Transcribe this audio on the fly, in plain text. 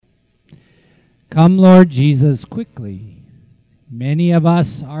Come, Lord Jesus, quickly. Many of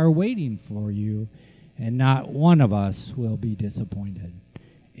us are waiting for you, and not one of us will be disappointed.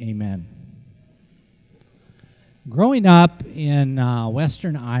 Amen. Growing up in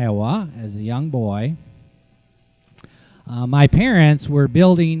western Iowa as a young boy, my parents were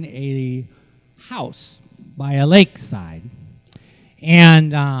building a house by a lakeside.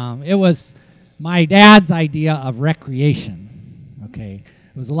 And it was my dad's idea of recreation, okay?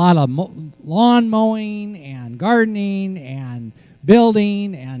 It was a lot of lawn mowing and gardening and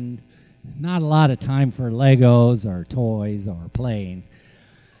building and not a lot of time for Legos or toys or playing.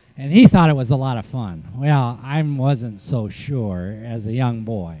 And he thought it was a lot of fun. Well, I wasn't so sure as a young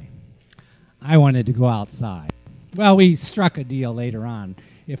boy. I wanted to go outside. Well, we struck a deal later on.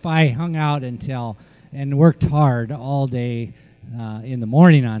 If I hung out until and worked hard all day in the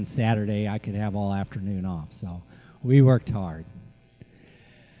morning on Saturday, I could have all afternoon off. So we worked hard.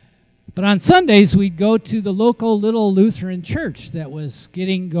 But on Sundays, we'd go to the local little Lutheran church that was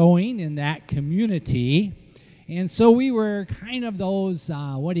getting going in that community. And so we were kind of those,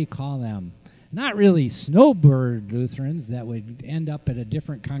 what do you call them? Not really snowbird Lutherans that would end up at a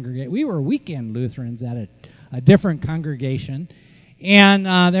different congregation. We were weekend Lutherans at a different congregation. And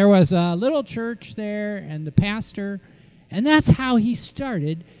there was a little church there and the pastor. And that's how he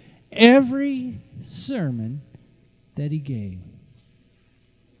started every sermon that he gave.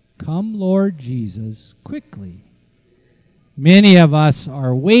 Come, Lord Jesus, quickly. Many of us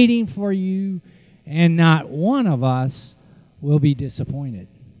are waiting for you, and not one of us will be disappointed.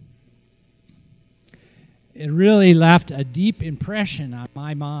 It really left a deep impression on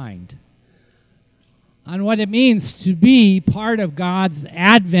my mind on what it means to be part of God's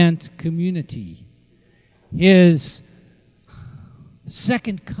Advent community, His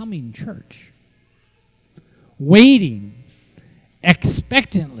second coming church, waiting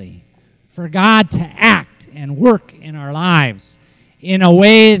expectantly for God to act and work in our lives in a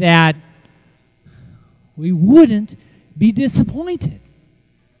way that we wouldn't be disappointed.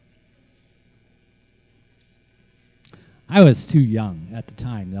 I was too young at the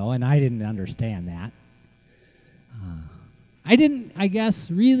time, though, and I didn't understand that. I didn't, I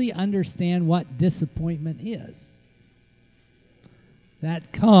guess, really understand what disappointment is.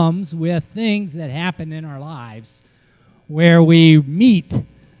 That comes with things that happen in our lives where we meet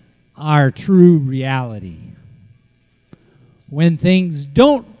our true reality. When things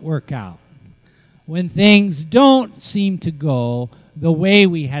don't work out, when things don't seem to go the way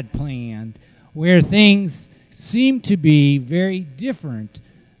we had planned, where things seem to be very different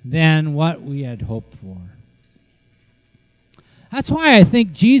than what we had hoped for. That's why I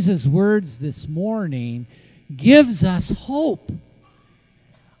think Jesus' words this morning gives us hope.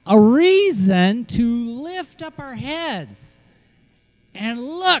 A reason to lift up our heads and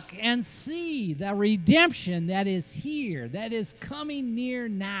look and see the redemption that is here, that is coming near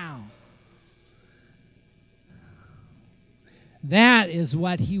now. That is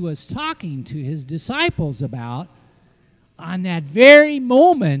what he was talking to his disciples about on that very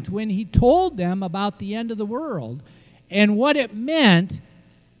moment when he told them about the end of the world and what it meant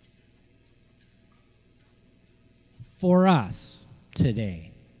for us today.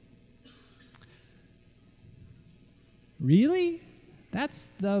 Really?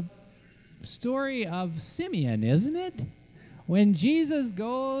 That's the story of Simeon, isn't it? When Jesus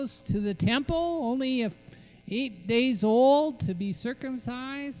goes to the temple, only 8 days old to be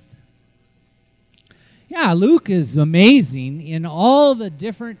circumcised. Yeah, Luke is amazing in all the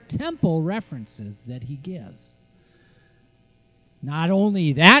different temple references that he gives. Not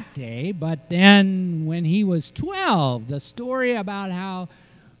only that day, but then when he was 12, the story about how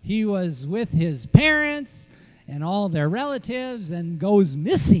he was with his parents and all their relatives and goes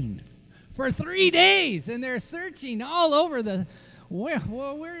missing for 3 days, and they're searching all over the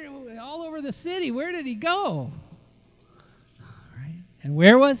all over the city. Where did he go? Right. And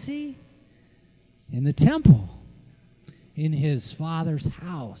where was he? In the temple, in his father's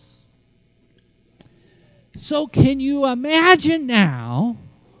house. So can you imagine now,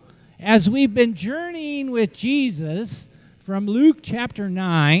 as we've been journeying with Jesus from Luke chapter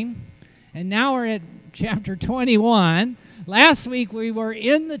 9, and now we're at chapter 21. Last week we were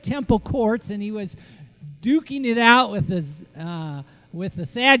in the temple courts, and he was duking it out with the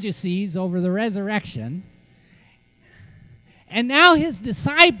Sadducees over the resurrection. And now his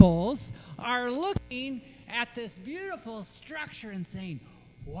disciples are looking at this beautiful structure and saying,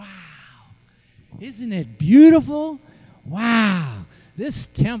 wow, isn't it beautiful? Wow. This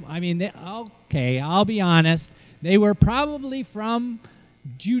temple, okay, I'll be honest. They were probably from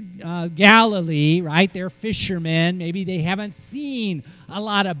Galilee, right? They're fishermen. Maybe they haven't seen a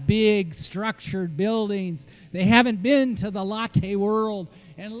lot of big structured buildings. They haven't been to the latte world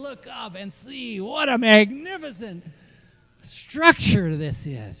and look up and see what a magnificent structure this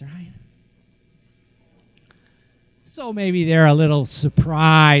is, right? So maybe they're a little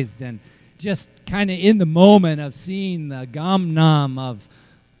surprised and just kind of in the moment of seeing the gum-num of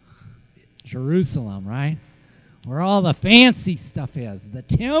Jerusalem, right? Where all the fancy stuff is, the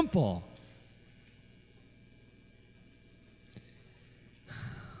temple.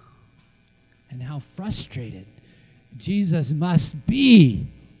 And how frustrated Jesus must be.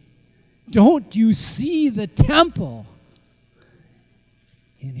 Don't you see the temple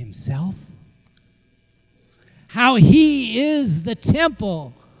in himself? How he is the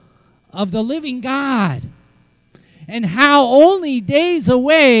temple of the living God. And how only days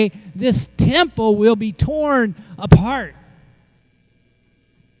away this temple will be torn apart.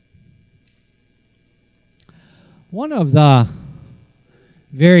 One of the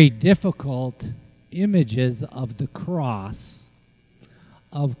very difficult images of the cross,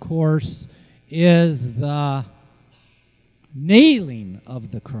 of course, is the nailing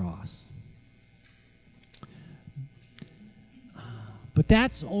of the cross. But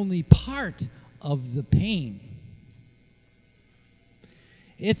that's only part of the pain.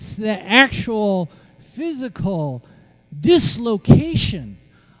 It's the actual physical dislocation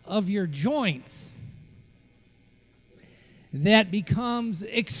of your joints that becomes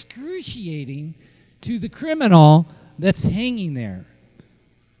excruciating to the criminal that's hanging there.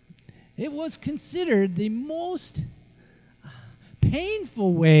 It was considered the most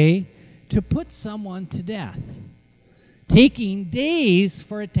painful way to put someone to death, taking days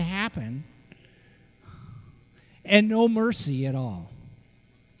for it to happen and no mercy at all.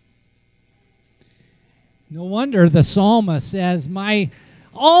 No wonder the psalmist says,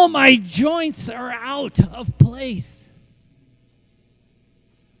 all my joints are out of place.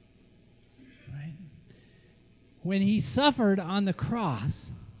 Right? When he suffered on the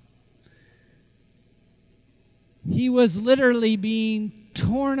cross, he was literally being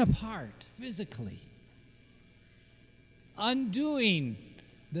torn apart physically, undoing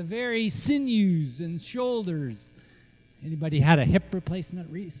the very sinews and shoulders. Anybody had a hip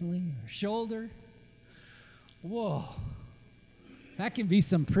replacement recently? Or shoulder? Whoa, that can be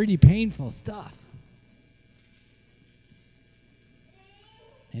some pretty painful stuff.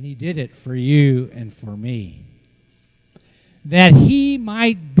 And he did it for you and for me, that he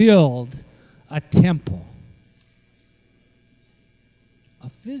might build a temple, a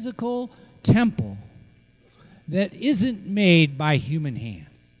physical temple that isn't made by human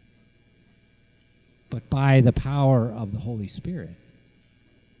hands, but by the power of the Holy Spirit,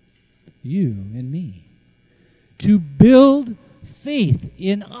 you and me. To build faith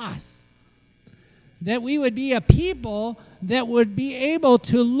in us. That we would be a people that would be able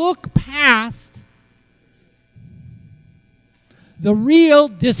to look past the real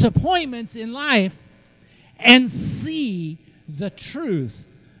disappointments in life and see the truth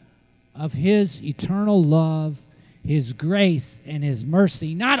of his eternal love, his grace, and his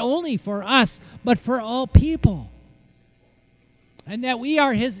mercy, not only for us, but for all people. And that we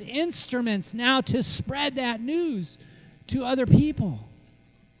are his instruments now to spread that news to other people.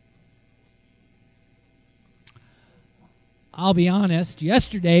 I'll be honest,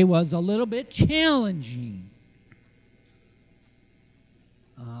 yesterday was a little bit challenging.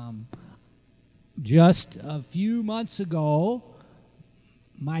 Just a few months ago,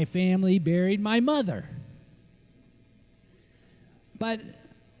 my family buried my mother. But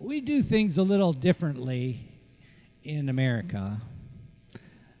we do things a little differently in America.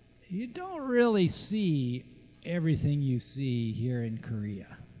 You don't really see everything you see here in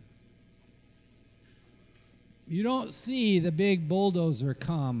Korea. You don't see the big bulldozer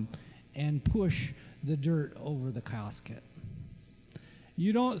come and push the dirt over the casket.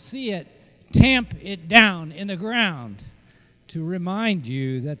 You don't see it tamp it down in the ground to remind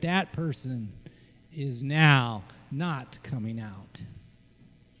you that that person is now not coming out.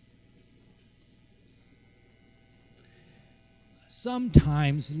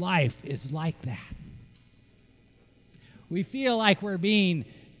 Sometimes life is like that. We feel like we're being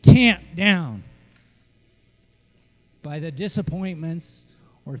tamped down by the disappointments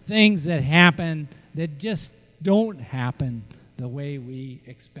or things that happen that just don't happen the way we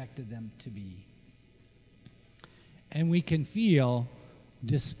expected them to be. And we can feel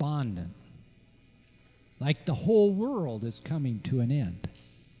despondent, like the whole world is coming to an end.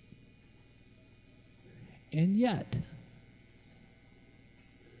 And yet,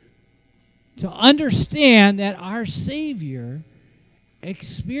 to understand that our Savior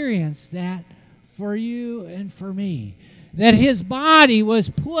experienced that for you and for me. That his body was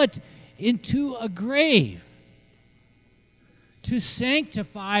put into a grave to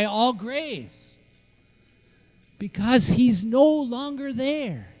sanctify all graves, because he's no longer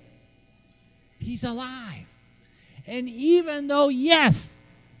there. He's alive. And even though, yes,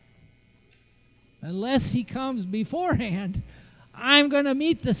 unless he comes beforehand, I'm going to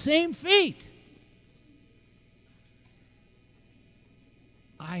meet the same fate,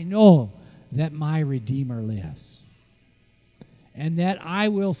 I know that my Redeemer lives, and that I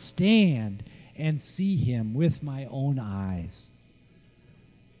will stand and see him with my own eyes.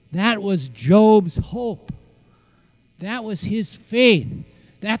 That was Job's hope. That was his faith.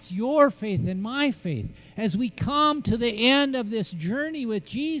 That's your faith and my faith. As we come to the end of this journey with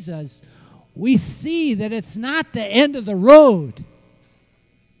Jesus, we see that it's not the end of the road.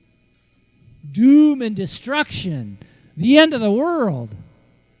 Doom and destruction, the end of the world.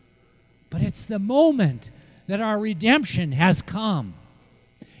 But it's the moment that our redemption has come.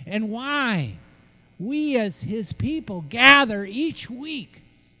 And why we as his people gather each week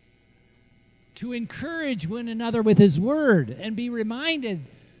to encourage one another with his word and be reminded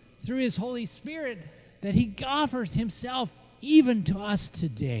through his Holy Spirit that he offers himself even to us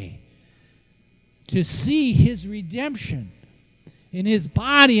today to see his redemption in his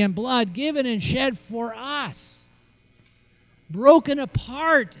body and blood given and shed for us, broken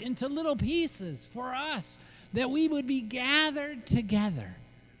apart into little pieces for us, that we would be gathered together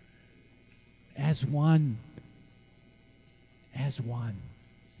as one. As one.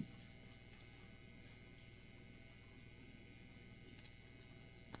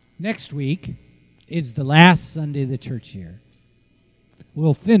 Next week is the last Sunday of the church year.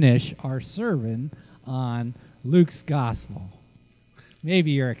 We'll finish our sermon on Luke's gospel.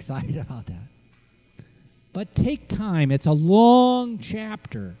 Maybe you're excited about that. But take time. It's a long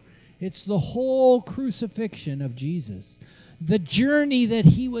chapter. It's the whole crucifixion of Jesus, the journey that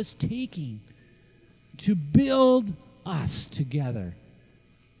he was taking to build us together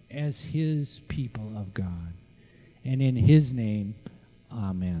as his people of God. And in his name,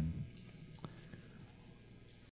 amen.